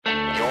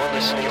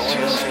Come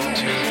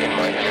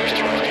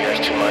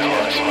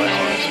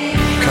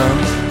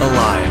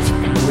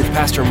Alive with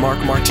Pastor Mark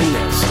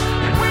Martinez.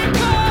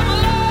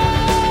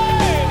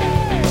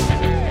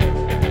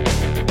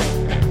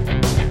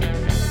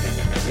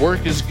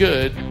 Work is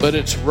good, but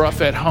it's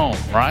rough at home,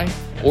 right?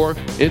 Or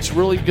it's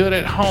really good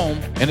at home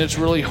and it's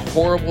really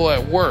horrible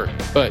at work.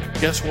 But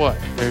guess what?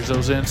 There's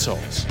those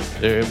insults.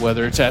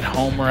 Whether it's at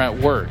home or at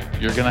work,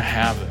 you're going to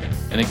have it.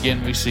 And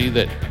again, we see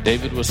that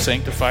David was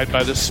sanctified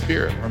by the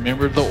Spirit.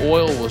 Remember, the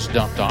oil was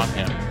dumped on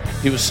him.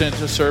 He was sent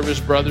to serve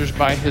his brothers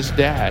by his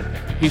dad.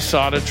 He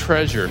sought a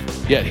treasure,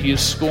 yet he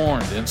is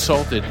scorned,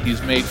 insulted,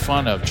 he's made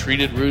fun of,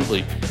 treated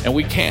rudely. And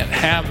we can't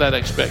have that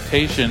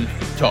expectation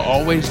to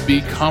always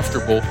be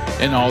comfortable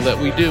in all that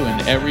we do, in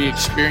every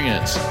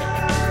experience.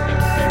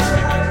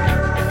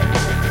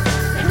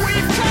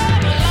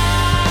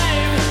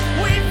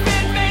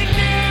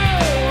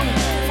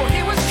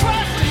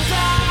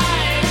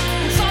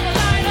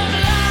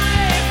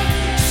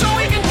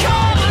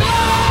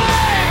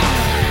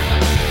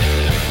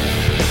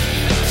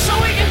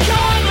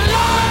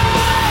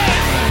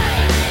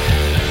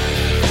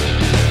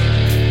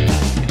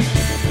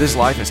 This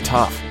life is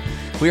tough.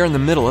 We are in the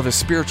middle of a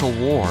spiritual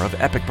war of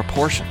epic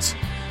proportions.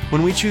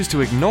 When we choose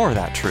to ignore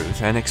that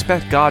truth and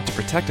expect God to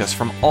protect us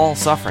from all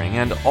suffering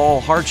and all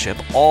hardship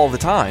all the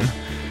time,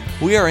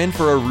 we are in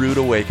for a rude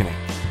awakening.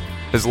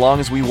 As long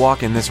as we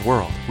walk in this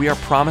world, we are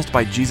promised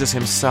by Jesus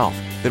himself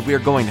that we are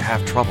going to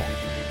have trouble.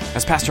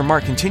 As Pastor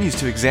Mark continues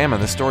to examine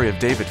the story of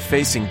David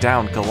facing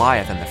down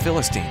Goliath and the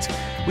Philistines,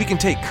 we can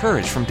take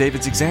courage from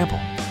David's example.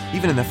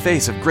 Even in the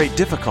face of great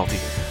difficulty,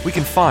 we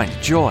can find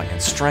joy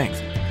and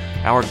strength.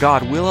 Our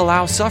God will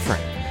allow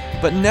suffering,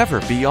 but never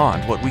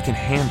beyond what we can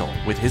handle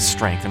with his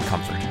strength and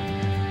comfort.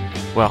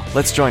 Well,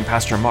 let's join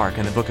Pastor Mark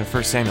in the book of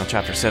 1 Samuel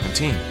chapter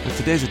 17 with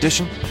today's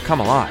edition of Come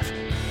Alive.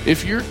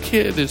 If your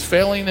kid is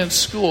failing in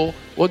school,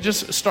 well,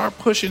 just start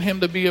pushing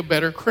him to be a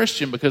better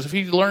Christian, because if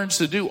he learns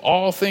to do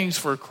all things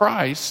for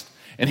Christ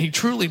and he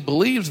truly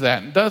believes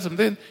that and does them,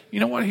 then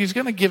you know what? He's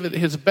going to give it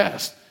his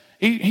best.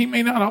 He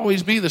may not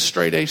always be the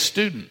straight A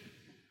student,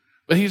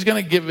 but he's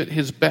going to give it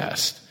his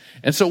best.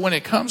 And so when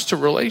it comes to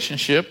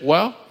relationship,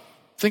 well,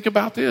 think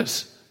about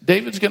this.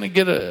 David's going to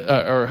get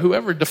or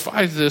whoever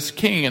defies this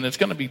king, and it's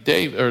going to be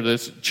David, or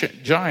this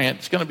giant,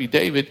 it's going to be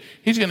David,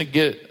 he's going to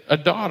get a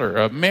daughter,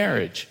 a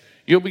marriage.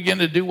 You'll begin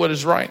to do what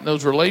is right in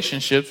those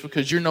relationships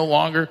because you're no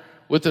longer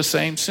with the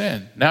same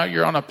sin. Now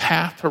you're on a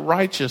path to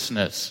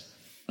righteousness.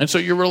 And so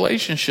your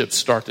relationships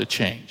start to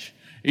change.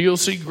 You'll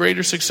see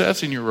greater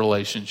success in your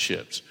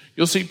relationships.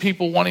 You'll see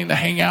people wanting to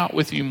hang out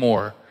with you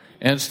more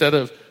instead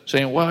of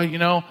saying, well, you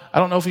know, I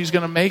don't know if he's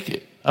going to make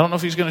it. I don't know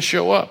if he's going to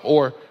show up.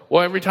 Or,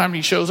 well, every time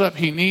he shows up,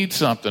 he needs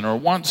something or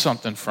wants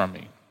something from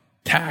me.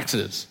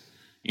 Taxes.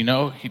 You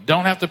know, you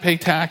don't have to pay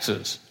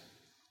taxes.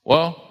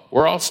 Well,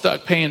 we're all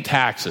stuck paying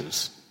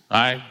taxes.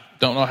 I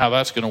don't know how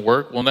that's going to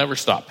work. We'll never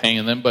stop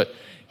paying them, but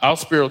I'll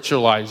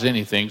spiritualize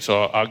anything,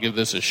 so I'll give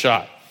this a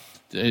shot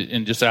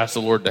and just ask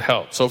the Lord to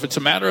help. So if it's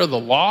a matter of the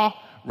law,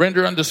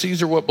 render unto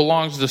Caesar what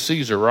belongs to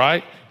Caesar,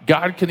 right?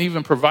 God can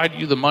even provide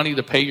you the money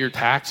to pay your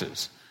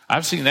taxes.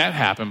 I've seen that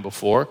happen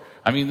before.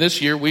 I mean,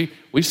 this year we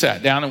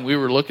sat down and we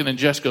were looking, and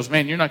Jess goes,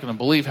 man, you're not going to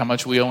believe how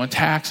much we owe in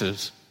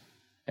taxes.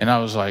 And I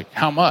was like,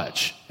 how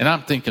much? And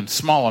I'm thinking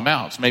small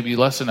amounts, maybe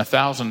less than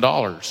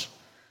 $1,000.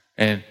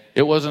 And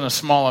it wasn't a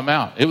small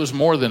amount. It was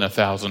more than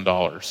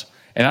 $1,000.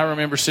 And I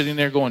remember sitting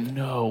there going,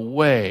 no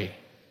way.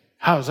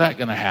 How is that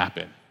going to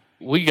happen?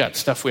 We got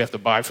stuff we have to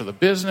buy for the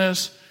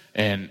business.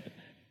 And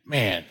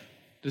man,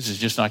 this is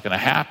just not going to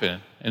happen.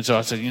 And so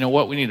I said, you know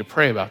what? We need to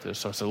pray about this.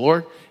 So I said,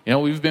 Lord, you know,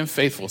 we've been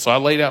faithful. So I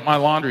laid out my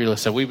laundry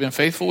list. I said, we've been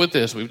faithful with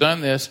this. We've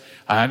done this.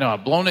 I know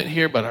I've blown it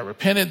here, but I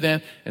repented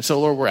then. And so,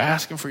 Lord, we're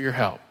asking for your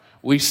help.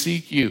 We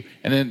seek you.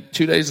 And then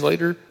 2 days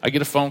later, I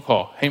get a phone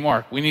call. Hey,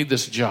 Mark, we need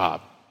this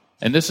job.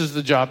 And this is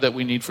the job that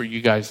we need for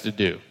you guys to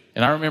do.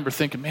 And I remember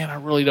thinking, man, I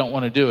really don't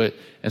want to do it.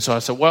 And so I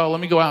said, well, let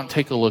me go out and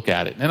take a look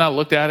at it. And then I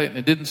looked at it, and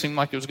it didn't seem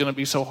like it was going to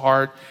be so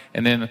hard.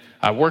 And then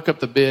I work up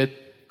the bid.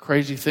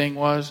 Crazy thing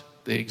was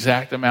the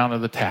exact amount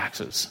of the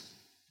taxes.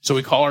 So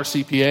we call our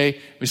CPA.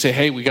 We say,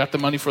 hey, we got the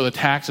money for the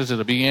taxes.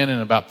 It'll be in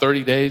about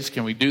 30 days.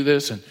 Can we do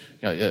this? And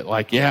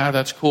like, yeah,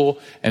 that's cool.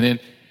 And then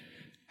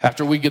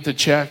after we get the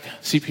check,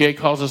 CPA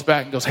calls us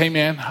back and goes, hey,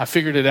 man, I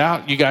figured it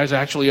out. You guys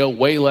actually owe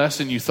way less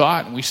than you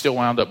thought, and we still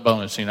wound up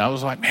bonusing. I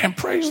was like, man,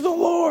 praise the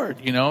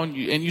Lord, you know, and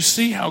you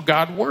see how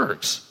God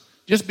works.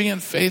 Just being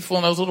faithful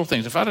in those little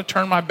things. If I'd have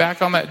turned my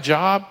back on that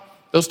job,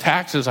 those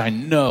taxes, I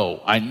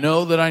know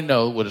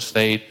would have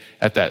stayed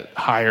at that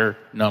higher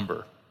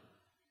number.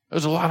 It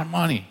was a lot of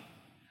money.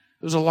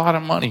 It was a lot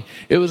of money.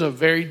 It was a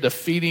very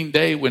defeating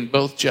day when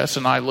both Jess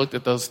and I looked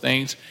at those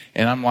things,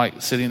 and I'm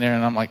like sitting there,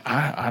 and I'm like,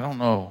 I don't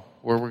know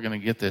where we're going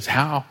to get this.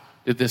 How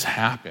did this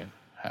happen?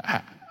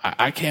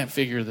 I can't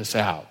figure this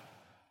out.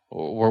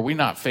 Were we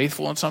not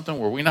faithful in something?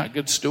 Were we not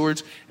good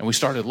stewards? And we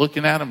started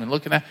looking at them,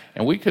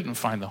 and we couldn't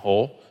find the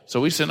hole. So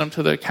we sent them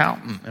to the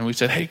accountant, and we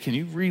said, hey, can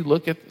you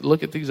look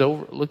these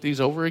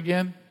over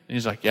again? And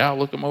he's like, yeah, I'll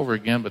look them over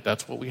again, but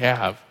that's what we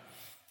have.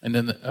 And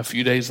then a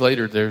few days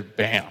later,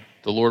 bam,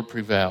 the Lord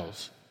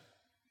prevails.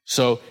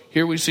 So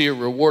here we see a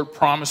reward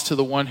promised to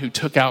the one who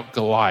took out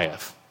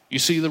Goliath. You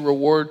see the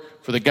reward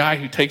for the guy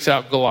who takes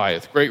out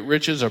Goliath. Great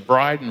riches, a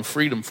bride, and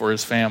freedom for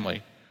his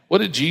family. What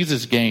did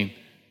Jesus gain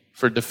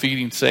for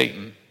defeating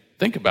Satan?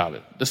 Think about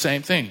it. The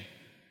same thing.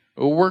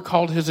 We're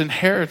called his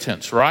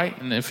inheritance, right?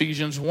 In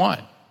Ephesians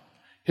 1.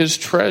 His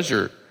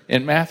treasure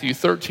in Matthew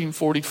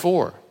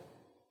 13:44.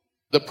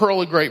 The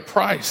pearl of great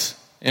price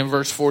in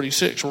verse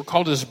 46. We're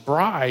called his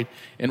bride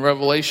in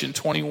Revelation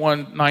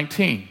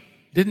 21:19.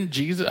 Didn't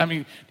Jesus,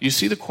 do you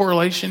see the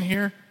correlation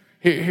here?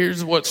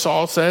 Here's what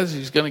Saul says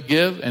he's going to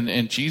give,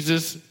 and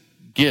Jesus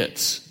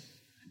gets.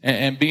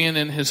 And being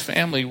in his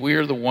family, we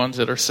are the ones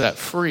that are set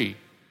free.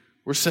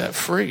 We're set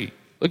free.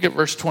 Look at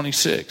verse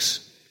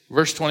 26.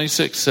 Verse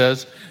 26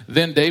 says,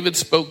 Then David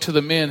spoke to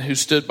the men who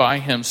stood by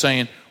him,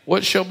 saying,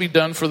 What shall be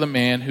done for the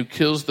man who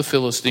kills the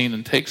Philistine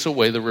and takes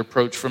away the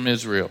reproach from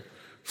Israel?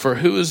 For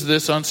who is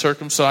this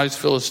uncircumcised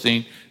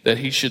Philistine that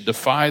he should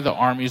defy the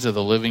armies of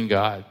the living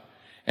God?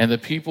 And the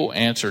people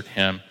answered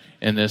him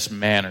in this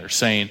manner,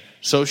 saying,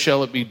 So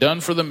shall it be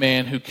done for the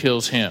man who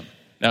kills him.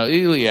 Now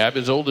Eliab,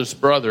 his oldest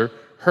brother,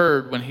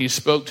 heard when he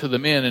spoke to the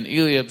men, and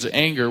Eliab's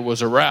anger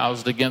was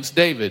aroused against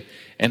David,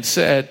 and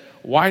said,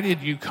 Why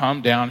did you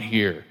come down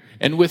here?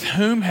 And with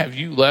whom have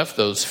you left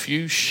those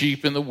few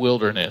sheep in the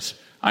wilderness?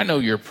 I know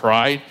your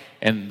pride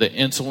and the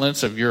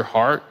insolence of your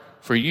heart,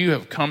 for you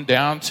have come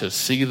down to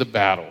see the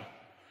battle.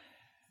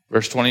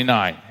 Verse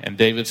 29, and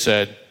David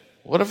said,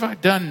 What have I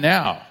done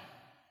now?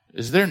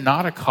 Is there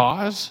not a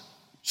cause?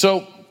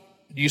 So,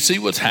 you see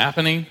what's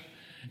happening?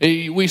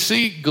 We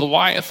see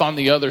Goliath on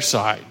the other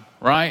side,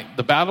 right?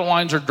 The battle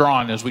lines are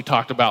drawn, as we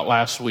talked about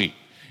last week.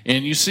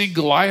 And you see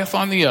Goliath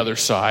on the other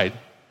side,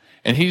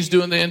 and he's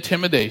doing the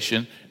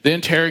intimidation, the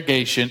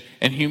interrogation,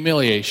 and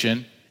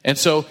humiliation. And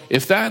so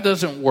if that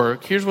doesn't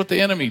work, here's what the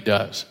enemy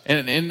does.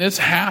 And this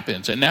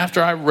happens. And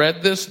after I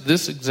read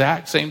this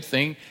exact same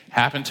thing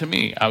happened to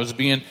me. I was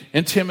being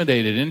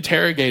intimidated,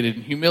 interrogated,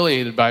 and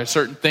humiliated by a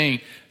certain thing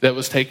that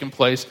was taking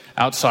place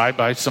outside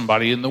by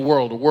somebody in the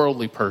world, a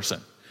worldly person.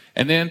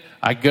 And then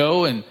I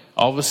go and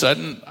all of a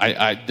sudden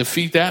I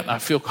defeat that and I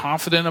feel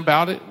confident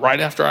about it right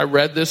after I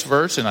read this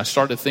verse and I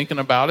started thinking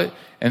about it.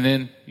 And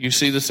then you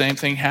see the same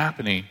thing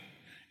happening.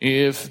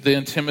 If the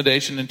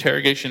intimidation,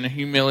 interrogation, and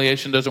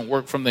humiliation doesn't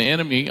work from the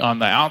enemy on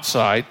the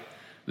outside,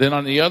 then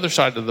on the other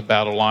side of the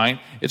battle line,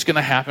 it's going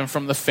to happen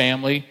from the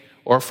family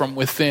or from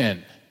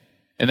within.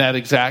 And that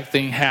exact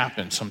thing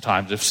happens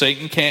sometimes. If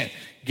Satan can't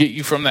get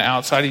you from the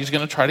outside, he's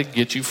going to try to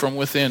get you from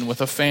within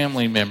with a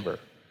family member.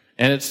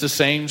 And it's the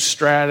same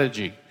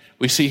strategy.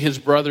 We see his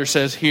brother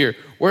says here,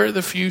 where are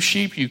the few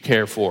sheep you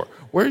care for?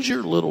 Where's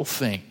your little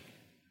thing?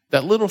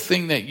 That little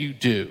thing that you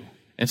do.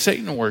 And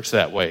Satan works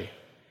that way.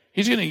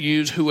 He's going to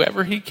use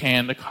whoever he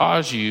can to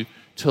cause you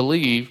to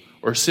leave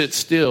or sit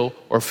still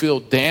or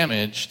feel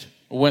damaged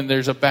when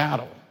there's a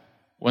battle,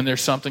 when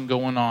there's something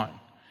going on.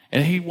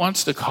 And he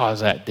wants to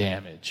cause that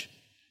damage.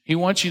 He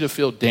wants you to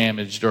feel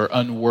damaged or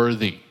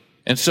unworthy.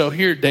 And so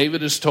here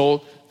David is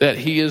told that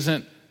he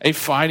isn't a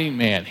fighting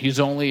man. He's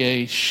only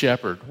a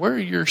shepherd. Where are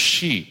your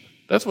sheep?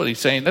 That's what he's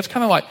saying. That's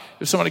kind of like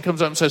if somebody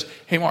comes up and says,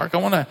 hey, Mark, I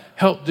want to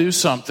help do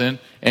something,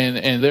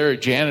 and they're a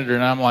janitor,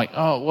 and I'm like,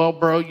 oh, well,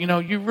 bro,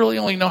 you really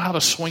only know how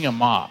to swing a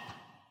mop.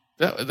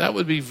 That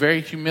would be very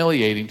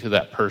humiliating to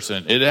that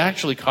person. It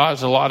actually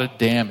caused a lot of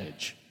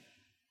damage.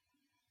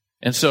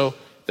 And so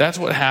that's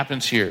what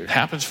happens here. It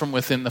happens from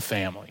within the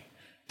family,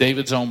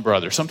 David's own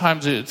brother.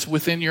 Sometimes it's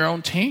within your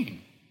own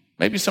team.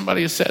 Maybe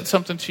somebody has said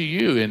something to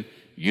you, and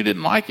you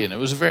didn't like it, and it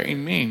was very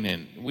mean,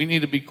 and we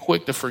need to be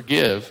quick to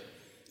forgive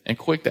and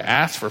quick to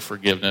ask for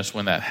forgiveness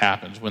when that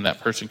happens, when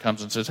that person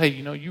comes and says, hey,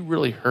 you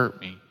really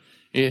hurt me.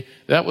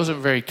 That wasn't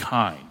very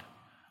kind.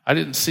 I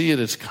didn't see it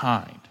as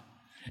kind.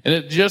 And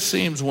it just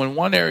seems when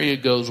one area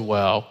goes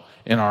well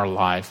in our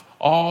life,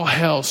 all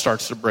hell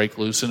starts to break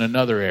loose in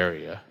another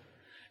area.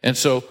 And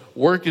so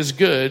work is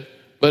good,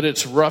 but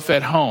it's rough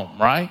at home,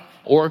 right?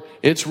 Or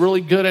it's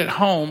really good at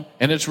home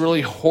and it's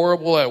really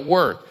horrible at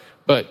work.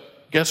 But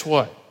guess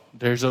what?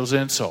 There's those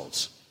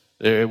insults.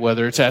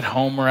 Whether it's at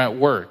home or at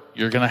work,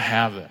 you're going to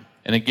have them.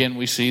 And again,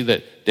 we see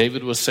that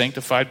David was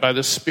sanctified by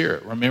the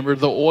Spirit. Remember,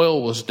 the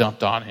oil was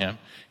dumped on him.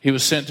 He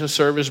was sent to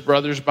serve his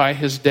brothers by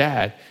his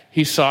dad.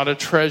 He sought a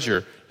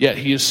treasure, yet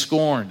he is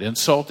scorned,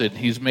 insulted,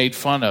 he's made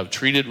fun of,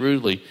 treated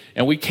rudely.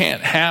 And we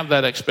can't have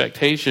that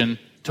expectation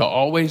to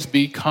always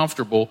be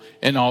comfortable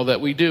in all that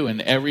we do, in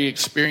every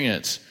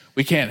experience.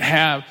 We can't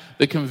have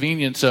the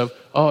convenience of,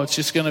 it's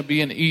just going to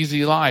be an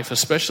easy life,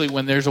 especially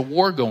when there's a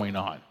war going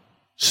on.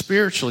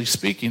 Spiritually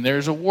speaking,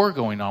 there's a war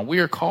going on. We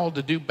are called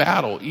to do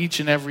battle each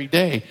and every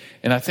day.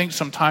 And I think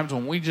sometimes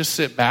when we just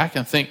sit back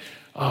and think,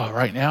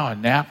 right now a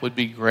nap would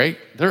be great.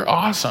 They're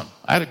awesome.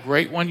 I had a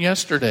great one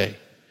yesterday.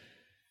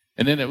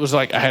 And then it was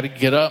like I had to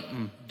get up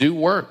and do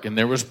work, and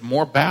there was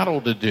more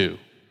battle to do.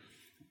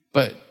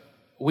 But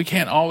we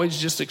can't always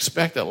just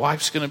expect that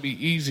life's going to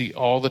be easy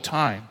all the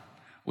time.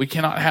 We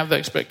cannot have the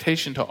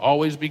expectation to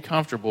always be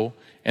comfortable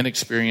and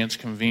experience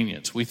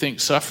convenience. We think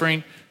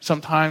suffering,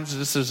 sometimes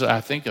this is,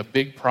 I think, a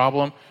big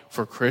problem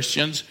for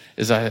Christians,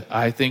 is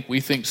I think we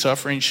think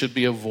suffering should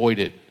be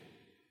avoided.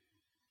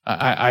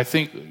 I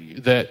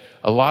think that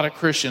a lot of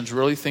Christians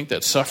really think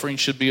that suffering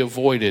should be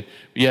avoided,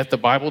 yet the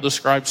Bible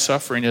describes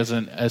suffering as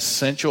an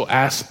essential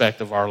aspect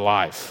of our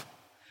life,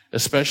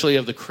 especially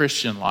of the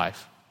Christian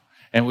life.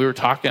 And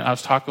I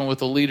was talking with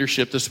the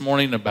leadership this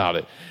morning about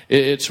it.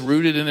 It's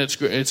rooted and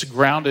it's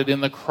grounded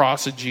in the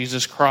cross of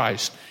Jesus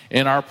Christ.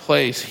 In our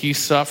place, he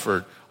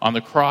suffered on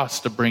the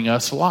cross to bring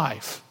us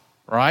life,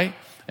 right?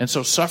 And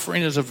so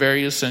suffering is a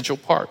very essential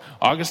part.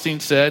 Augustine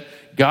said,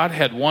 God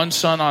had one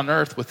son on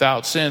earth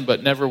without sin,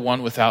 but never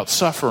one without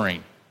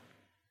suffering.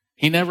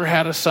 He never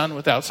had a son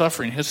without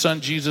suffering. His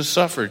son Jesus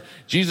suffered.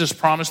 Jesus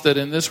promised that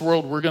in this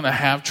world we're going to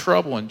have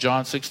trouble in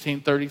John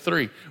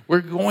 16:33.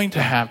 We're going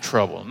to have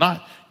trouble.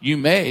 Not you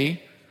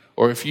may,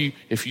 or if you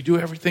do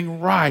everything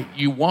right,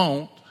 you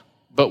won't,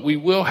 but we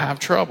will have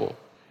trouble.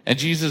 And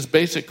Jesus'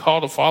 basic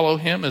call to follow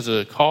him is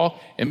a call,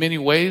 in many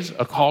ways,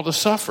 a call to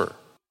suffer.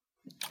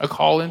 A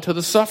call into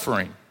the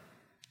suffering.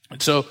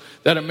 And so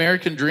that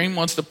American dream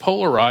wants to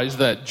polarize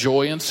that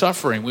joy and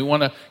suffering. We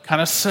want to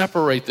kind of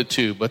separate the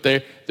two, but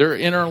they're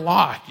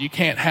interlocked. You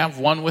can't have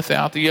one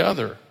without the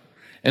other.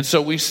 And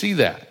so we see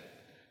that.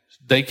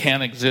 They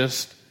cannot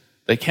exist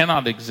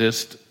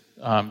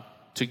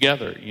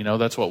together.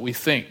 That's what we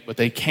think, but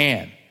they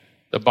can.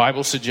 The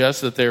Bible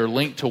suggests that they are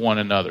linked to one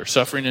another.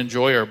 Suffering and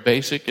joy are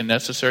basic and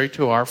necessary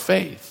to our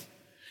faith.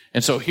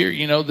 And so here,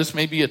 this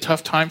may be a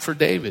tough time for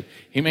David.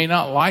 He may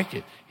not like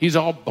it. He's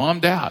all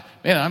bummed out.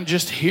 Man, I'm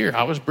just here.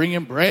 I was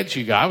bringing bread to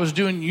you guys. I was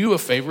doing you a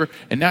favor,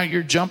 and now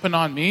you're jumping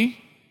on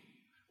me?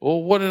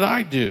 Well, what did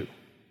I do?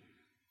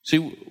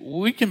 See,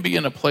 we can be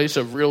in a place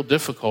of real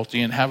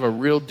difficulty and have a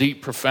real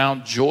deep,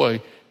 profound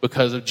joy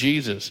because of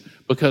Jesus,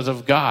 because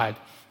of God.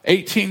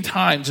 18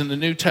 times in the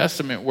New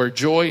Testament where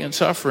joy and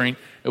suffering,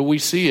 we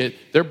see it,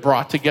 they're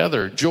brought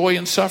together. Joy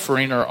and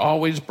suffering are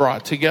always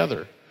brought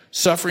together.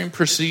 Suffering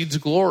precedes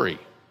glory.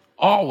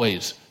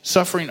 Always.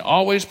 Suffering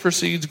always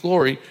precedes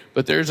glory,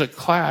 but there's a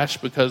clash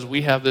because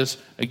we have this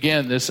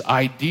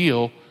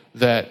ideal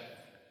that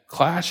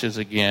clashes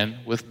again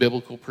with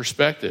biblical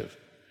perspective.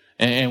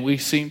 And we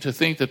seem to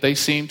think that they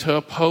seem to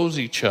oppose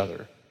each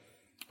other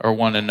or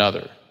one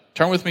another.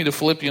 Turn with me to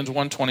Philippians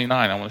 1:29.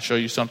 I want to show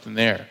you something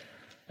there.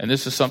 And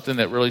this is something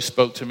that really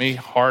spoke to me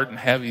hard and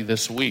heavy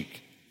this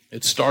week.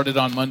 It started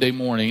on Monday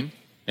morning.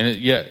 And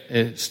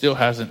it still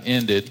hasn't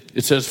ended.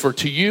 It says, "For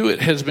to you it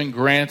has been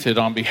granted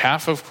on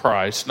behalf of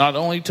Christ, not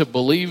only to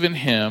believe in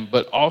him,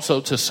 but also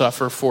to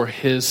suffer for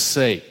his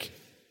sake."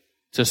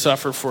 To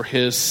suffer for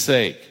his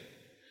sake.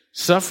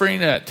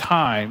 Suffering at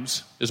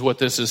times is what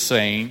this is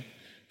saying.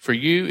 For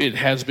you it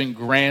has been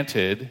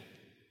granted.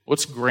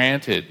 What's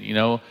granted?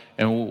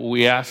 And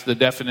we asked the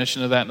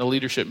definition of that in the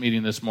leadership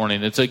meeting this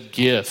morning. It's a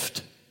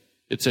gift.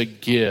 It's a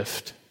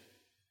gift.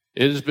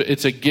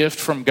 It's a gift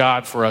from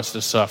God for us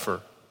to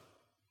suffer.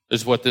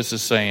 Is what this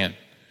is saying.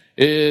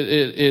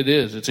 It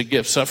is. It's a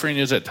gift. Suffering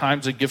is at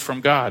times a gift from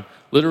God.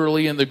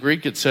 Literally in the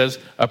Greek it says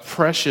a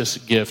precious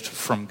gift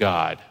from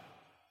God.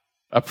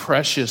 A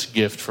precious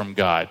gift from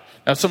God.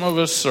 Now some of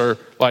us are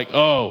like,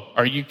 oh,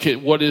 are you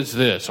kidding? What is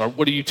this? Or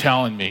what are you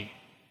telling me?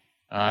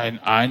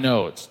 I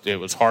know it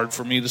was hard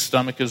for me to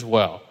stomach as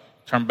well.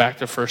 Turn back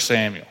to 1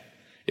 Samuel.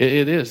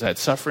 It is. That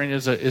suffering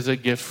is a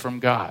gift from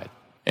God.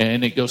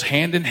 And it goes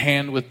hand in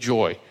hand with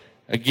joy.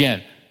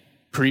 Again,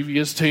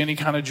 previous to any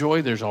kind of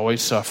joy, there's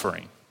always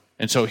suffering.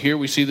 And so here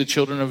we see the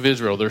children of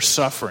Israel. They're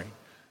suffering.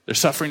 They're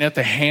suffering at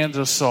the hands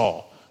of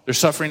Saul. They're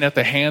suffering at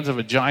the hands of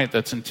a giant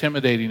that's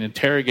intimidating,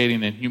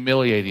 interrogating, and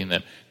humiliating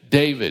them.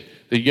 David,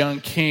 the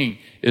young king,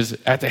 is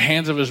at the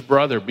hands of his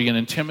brother being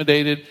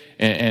intimidated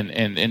and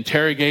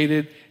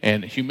interrogated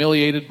and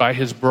humiliated by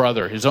his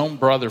brother, his own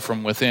brother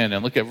from within.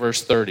 And look at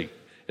verse 30.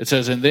 It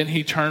says, "And then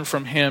he turned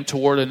from him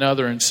toward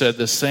another and said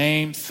the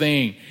same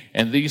thing.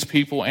 And these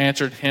people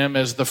answered him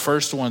as the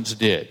first ones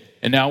did.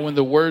 And now when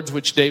the words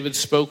which David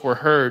spoke were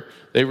heard,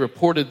 they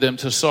reported them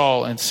to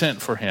Saul and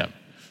sent for him."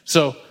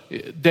 So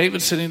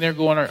David's sitting there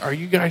going, are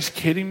you guys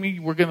kidding me?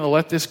 We're going to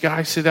let this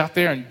guy sit out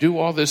there and do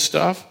all this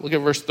stuff? Look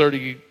at verse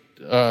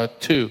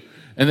 32.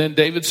 "And then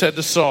David said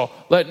to Saul,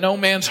 'Let no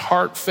man's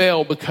heart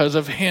fail because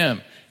of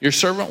him. Your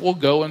servant will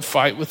go and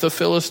fight with the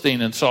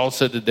Philistine.' And Saul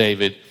said to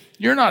David,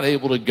 'You're not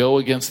able to go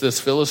against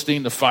this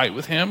Philistine to fight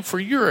with him, for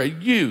you're a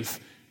youth.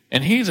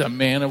 And he's a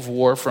man of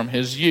war from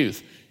his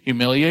youth.'"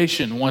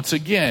 Humiliation once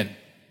again.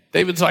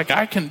 David's like,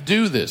 I can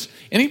do this.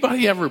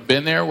 Anybody ever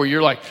been there where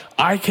you're like,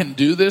 I can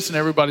do this? And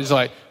everybody's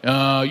like,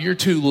 "No, you're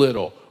too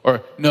little."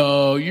 Or,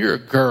 "No, you're a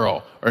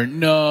girl." Or,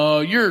 "No,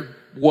 you're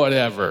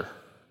whatever."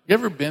 You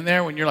ever been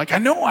there when you're like, I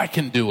know I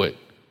can do it.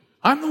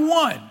 I'm the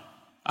one.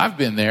 I've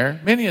been there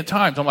many a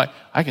times. I'm like,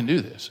 I can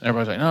do this. And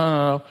everybody's like,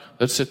 no.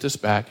 Let's sit this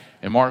back.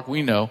 And Mark,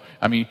 we know.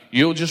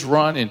 You'll just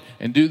run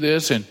and do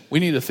this, and we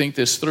need to think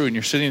this through. And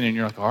you're sitting there and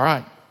you're like, all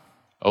right,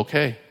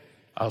 okay,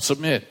 I'll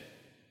submit.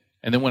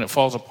 And then when it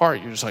falls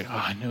apart, you're just like,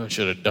 I knew I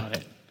should have done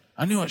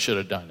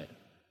it.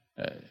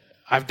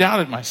 I've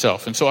doubted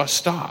myself, and so I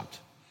stopped.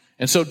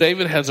 And so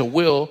David has a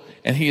will,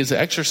 and he is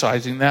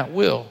exercising that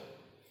will.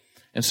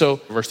 And so,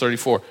 verse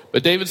 34,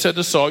 but David said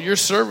to Saul, your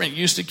servant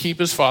used to keep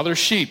his father's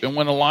sheep, and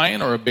when a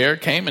lion or a bear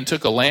came and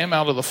took a lamb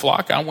out of the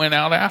flock, I went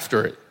out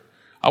after it.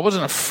 I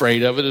wasn't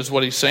afraid of it, is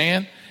what he's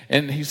saying.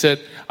 And he said,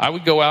 I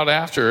would go out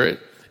after it,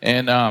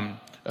 and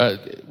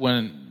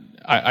when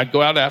I'd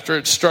go out after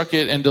it, struck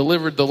it, and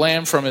delivered the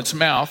lamb from its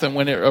mouth, and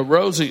when it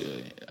arose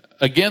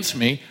against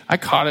me, I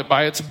caught it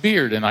by its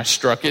beard, and I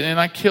struck it, and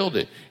I killed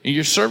it. And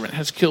your servant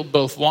has killed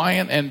both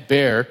lion and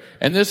bear,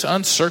 and this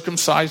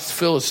uncircumcised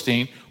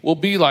Philistine will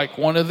be like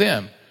one of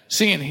them,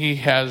 seeing he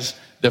has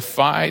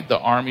defied the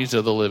armies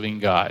of the living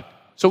God.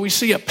 So we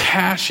see a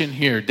passion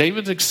here.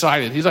 David's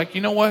excited. He's like,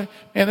 you know what?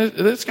 Man,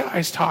 this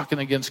guy's talking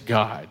against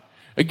God,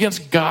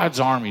 against God's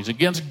armies,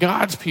 against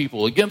God's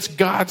people, against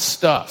God's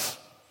stuff.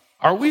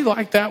 Are we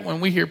like that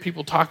when we hear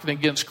people talking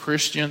against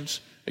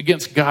Christians,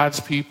 against God's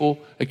people,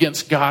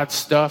 against God's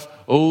stuff?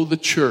 Oh, the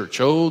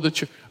church.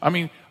 I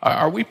mean,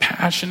 are we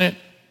passionate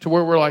to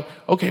where we're like,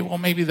 okay, well,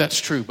 maybe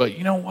that's true, but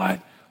you know what?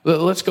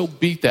 Let's go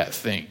beat that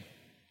thing.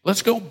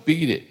 Let's go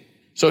beat it.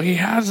 So he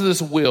has this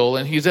will,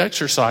 and he's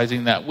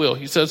exercising that will.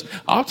 He says,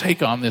 I'll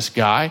take on this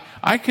guy.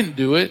 I can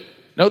do it.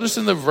 Notice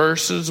in the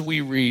verses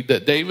we read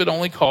that David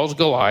only calls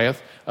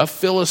Goliath a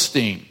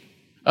Philistine,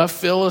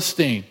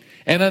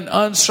 and an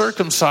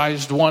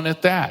uncircumcised one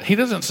at that. He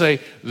doesn't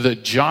say the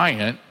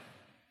giant.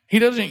 He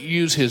doesn't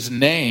use his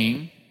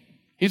name.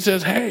 He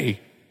says, hey,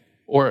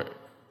 or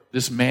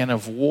this man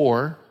of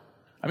war.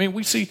 I mean,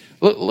 we see,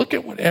 look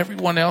at what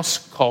everyone else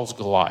calls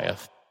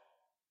Goliath.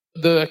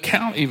 The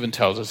account even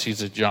tells us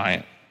he's a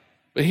giant,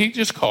 but he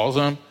just calls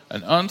him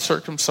an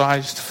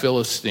uncircumcised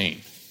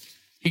Philistine.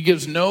 He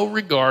gives no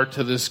regard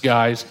to this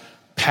guy's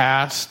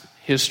past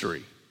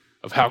history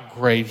of how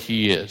great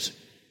he is.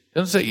 He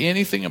doesn't say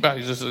anything about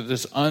it. He's just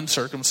this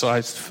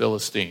uncircumcised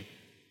Philistine.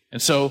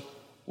 And so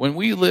when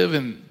we live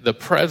in the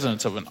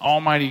presence of an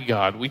almighty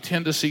God, we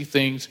tend to see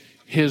things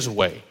his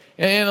way,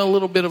 in a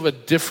little bit of a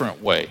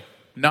different way,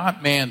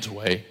 not man's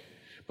way.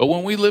 But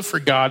when we live for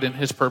God and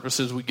his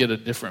purposes, we get a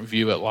different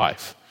view at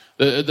life.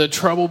 The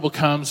trouble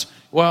becomes,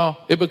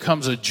 it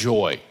becomes a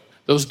joy.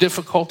 Those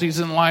difficulties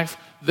in life,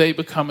 they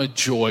become a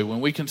joy when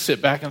we can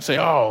sit back and say,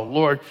 oh,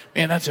 Lord,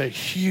 man, that's a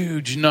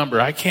huge number.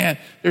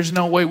 There's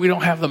no way, we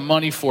don't have the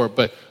money for it.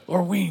 But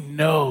Lord, we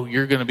know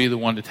you're going to be the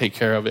one to take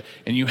care of it.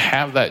 And you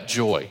have that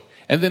joy.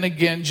 And then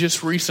again,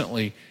 just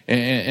recently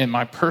in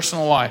my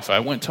personal life, I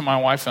went to my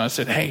wife and I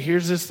said, hey,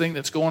 here's this thing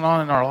that's going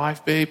on in our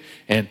life, babe.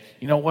 And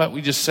you know what?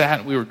 We just sat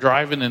and we were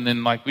driving, and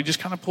then we just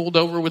kind of pulled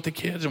over with the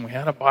kids, and we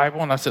had a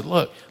Bible. And I said,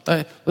 look,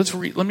 let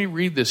me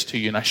read this to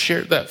you. And I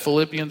shared that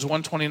Philippians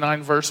 1:29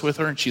 verse with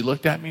her, and she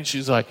looked at me and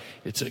she's like,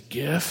 it's a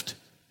gift?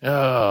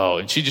 Oh,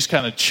 and she just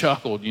kind of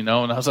chuckled, and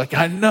I was like,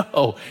 I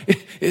know,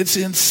 it's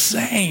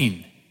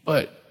insane.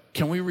 But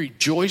can we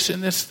rejoice in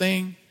this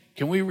thing?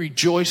 Can we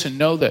rejoice and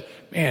know that,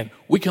 man,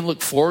 we can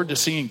look forward to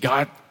seeing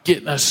God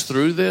getting us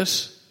through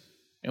this?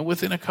 And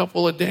within a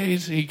couple of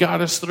days, he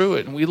got us through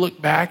it. And we look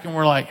back and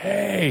we're like,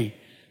 hey,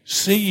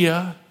 see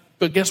ya.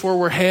 But guess where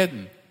we're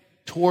heading?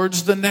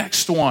 Towards the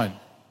next one.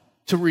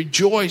 To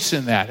rejoice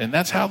in that. And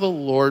that's how the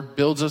Lord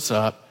builds us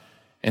up.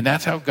 And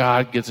that's how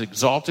God gets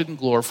exalted and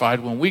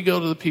glorified when we go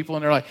to the people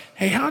and they're like,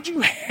 hey, how'd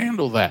you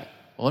handle that?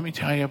 Well, let me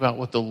tell you about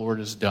what the Lord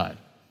has done.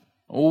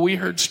 Well, we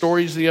heard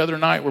stories the other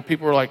night where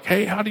people were like,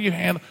 hey, how do you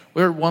handle...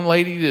 We heard one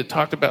lady that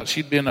talked about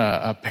she'd been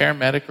a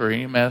paramedic or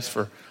EMS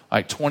for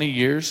 20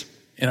 years.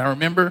 And I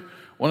remember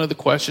one of the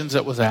questions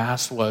that was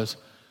asked was,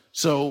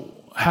 so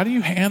how do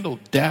you handle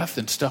death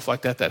and stuff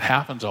like that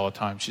happens all the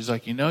time? She's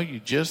like, you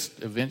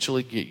just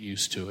eventually get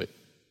used to it.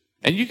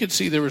 And you could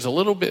see there was a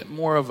little bit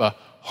more of a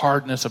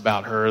hardness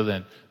about her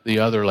than the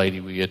other lady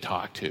we had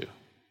talked to.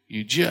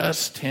 You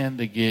just tend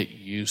to get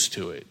used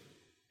to it.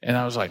 And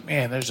I was like,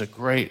 man, there's a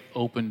great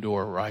open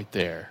door right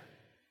there.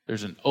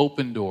 There's an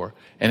open door.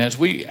 And as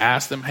we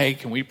asked them, hey,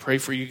 can we pray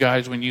for you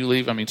guys when you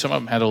leave? I mean, some of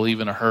them had to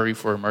leave in a hurry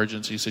for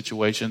emergency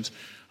situations.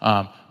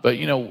 But,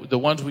 the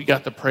ones we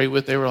got to pray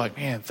with, they were like,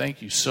 man,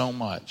 thank you so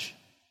much.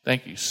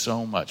 Thank you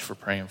so much for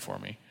praying for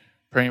me.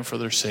 Praying for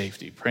their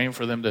safety. Praying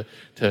for them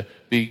to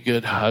be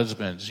good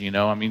husbands,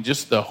 I mean,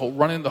 just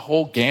running the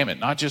whole gamut.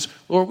 Not just,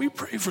 Lord, we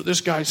pray for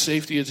this guy's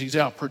safety as he's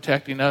out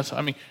protecting us.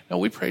 I mean, no,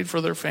 we prayed for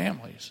their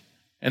families.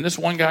 And this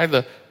one guy,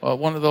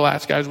 one of the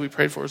last guys we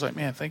prayed for, was like,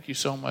 man, thank you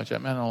so much.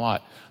 That meant a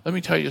lot. Let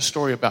me tell you a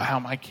story about how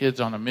my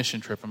kid's on a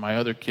mission trip and my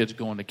other kid's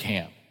going to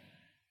camp.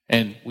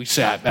 And we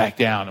sat back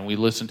down and we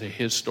listened to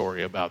his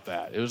story about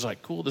that. It was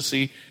cool to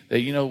see that,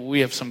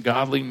 we have some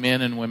godly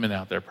men and women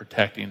out there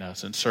protecting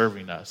us and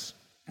serving us.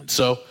 And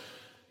so,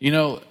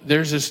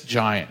 there's this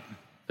giant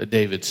that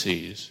David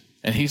sees.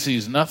 And he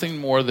sees nothing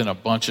more than a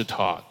bunch of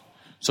talk.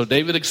 So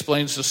David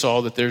explains to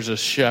Saul that there's a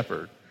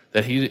shepherd,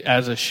 that he,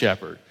 as a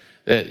shepherd,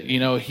 that,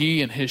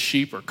 he and his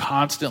sheep are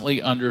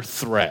constantly under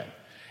threat.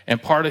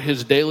 And part of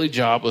his daily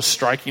job was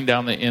striking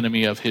down the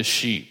enemy of his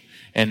sheep.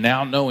 And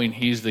now knowing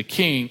he's the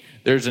king,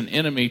 there's an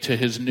enemy to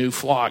his new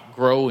flock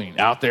growing,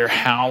 out there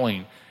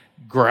howling,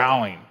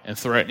 growling and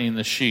threatening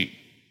the sheep.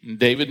 And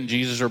David and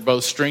Jesus are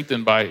both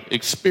strengthened by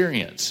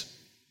experience.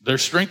 They're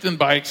strengthened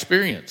by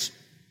experience.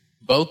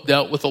 Both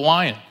dealt with a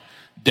lion.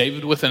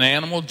 David with an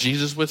animal,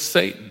 Jesus with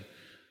Satan.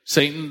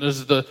 Satan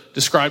is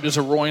described as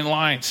a roaring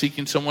lion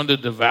seeking someone to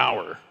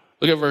devour.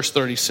 Look at verse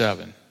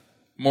 37.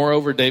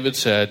 Moreover, David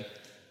said,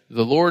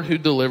 the Lord who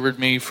delivered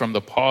me from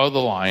the paw of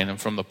the lion and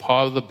from the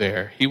paw of the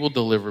bear, he will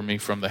deliver me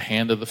from the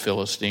hand of the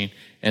Philistine.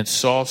 And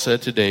Saul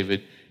said to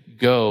David,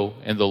 go,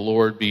 and the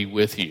Lord be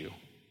with you.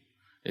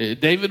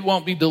 David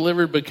won't be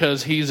delivered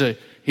because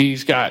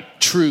he's got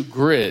true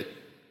grit,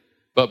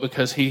 but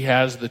because he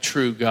has the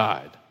true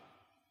God.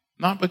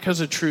 Not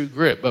because of true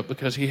grit, but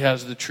because he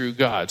has the true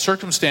God.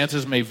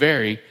 Circumstances may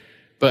vary,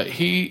 but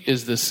he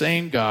is the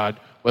same God,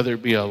 whether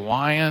it be a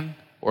lion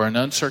or an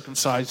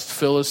uncircumcised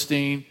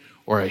Philistine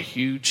or a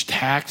huge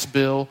tax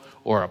bill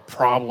or a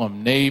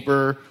problem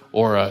neighbor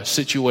or a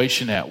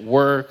situation at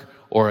work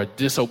or a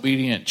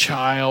disobedient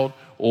child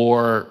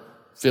or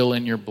fill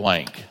in your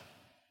blank.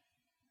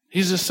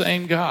 He's the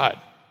same God.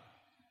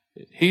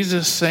 He's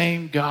the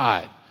same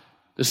God.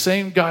 The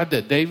same God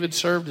that David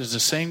served is the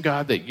same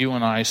God that you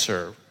and I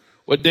serve.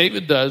 What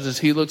David does is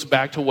he looks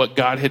back to what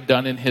God had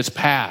done in his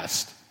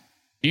past.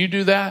 Do you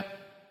do that?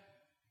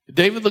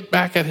 David looked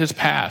back at his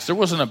past. There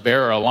wasn't a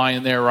bear or a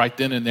lion there right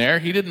then and there.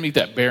 He didn't meet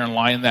that bear and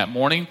lion that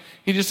morning.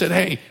 He just said,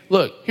 hey,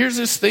 look, here's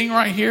this thing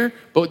right here,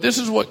 but this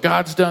is what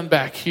God's done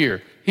back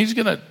here. We're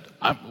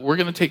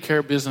going to take care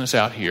of business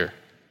out here.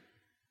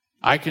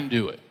 I can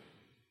do it.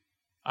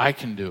 I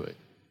can do it.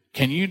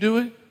 Can you do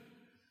it?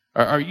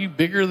 Are you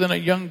bigger than a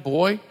young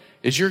boy?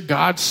 Is your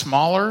God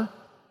smaller,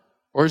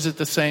 or is it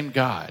the same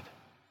God?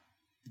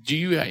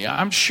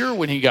 I'm sure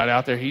when he got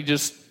out there, he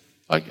just,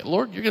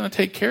 Lord, you're going to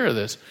take care of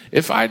this.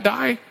 If I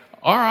die,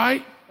 all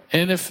right.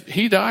 And if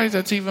he dies,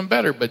 that's even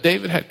better. But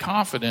David had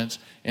confidence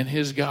in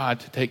his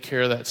God to take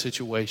care of that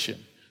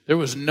situation. There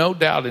was no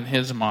doubt in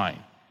his mind.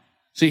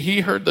 See,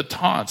 he heard the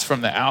taunts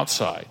from the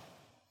outside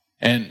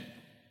and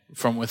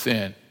from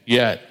within,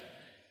 yet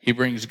he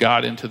brings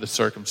God into the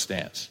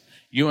circumstance.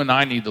 You and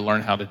I need to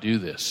learn how to do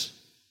this.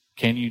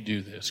 Can you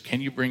do this?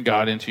 Can you bring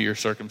God into your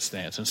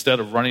circumstance? Instead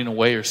of running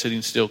away or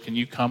sitting still, can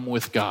you come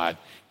with God?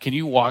 Can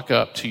you walk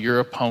up to your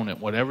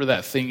opponent, whatever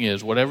that thing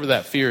is, whatever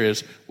that fear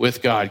is,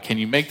 with God? Can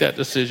you make that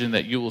decision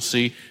that you will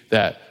see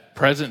that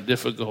present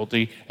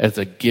difficulty as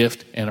a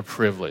gift and a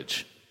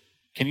privilege?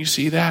 Can you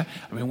see that?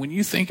 I mean, when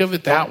you think of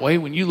it that way,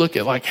 when you look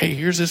at hey,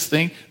 here's this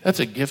thing, that's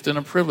a gift and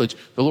a privilege.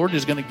 The Lord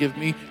is going to give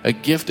me a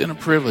gift and a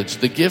privilege.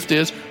 The gift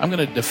is I'm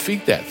going to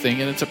defeat that thing,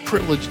 and it's a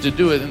privilege to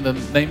do it in the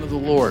name of the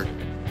Lord.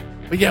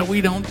 But yeah,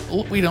 we don't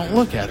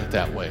look at it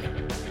that way.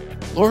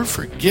 Lord,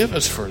 forgive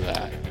us for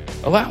that.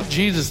 Allow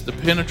Jesus to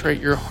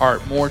penetrate your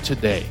heart more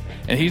today.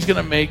 And he's going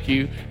to make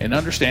you, and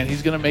understand,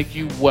 he's going to make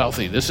you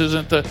wealthy. This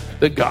isn't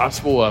the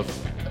gospel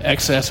of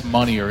excess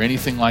money or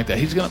anything like that.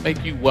 He's going to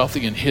make you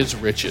wealthy in his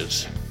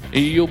riches.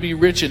 You'll be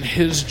rich in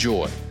his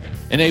joy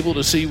and able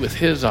to see with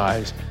his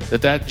eyes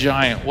that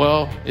giant,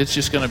 it's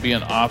just going to be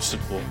an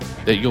obstacle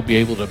that you'll be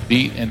able to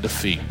beat and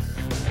defeat.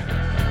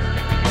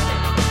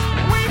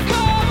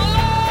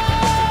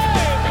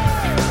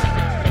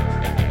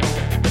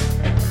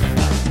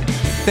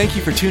 Thank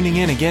you for tuning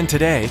in again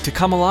today to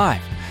Come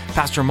Alive.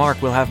 Pastor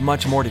Mark will have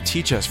much more to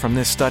teach us from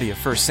this study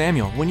of 1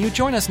 Samuel when you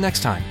join us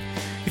next time.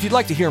 If you'd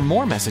like to hear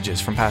more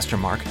messages from Pastor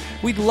Mark,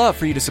 we'd love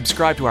for you to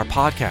subscribe to our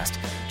podcast.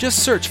 Just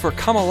search for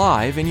Come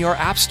Alive in your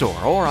app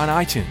store or on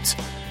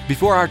iTunes.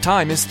 Before our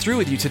time is through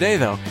with you today,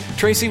 though,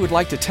 Tracy would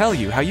like to tell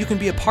you how you can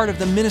be a part of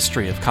the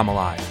ministry of Come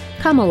Alive.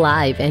 Come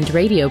Alive and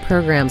radio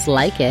programs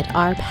like it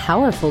are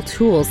powerful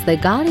tools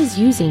that God is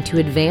using to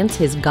advance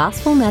His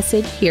gospel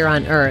message here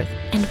on earth.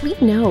 And we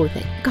know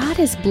that God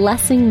is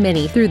blessing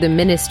many through the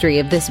ministry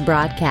of this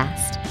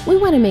broadcast. We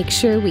want to make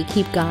sure we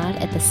keep God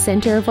at the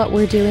center of what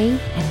we're doing,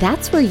 and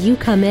that's where you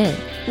come in.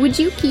 Would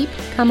you keep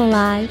Come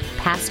Alive,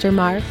 Pastor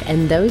Mark,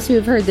 and those who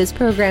have heard this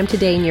program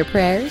today in your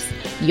prayers?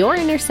 Your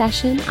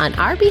intercession on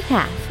our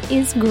behalf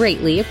is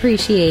greatly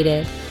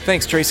appreciated.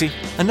 Thanks, Tracy.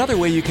 Another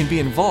way you can be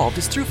involved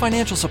is through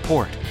financial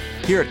support.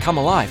 Here at Come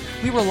Alive,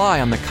 we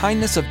rely on the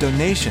kindness of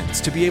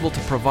donations to be able to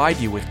provide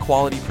you with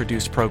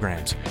quality-produced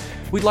programs.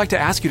 We'd like to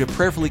ask you to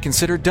prayerfully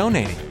consider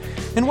donating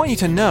and want you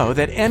to know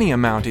that any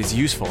amount is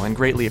useful and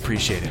greatly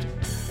appreciated.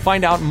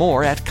 Find out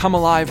more at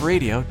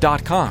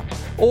comealiveradio.com,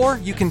 or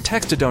you can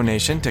text a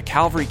donation to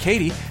Calvary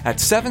Katy at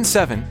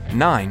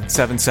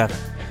 77977.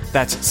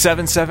 That's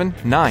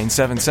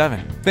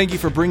 77977. Thank you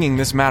for bringing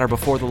this matter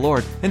before the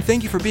Lord, and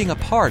thank you for being a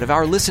part of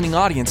our listening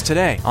audience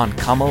today on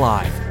Come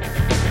Alive.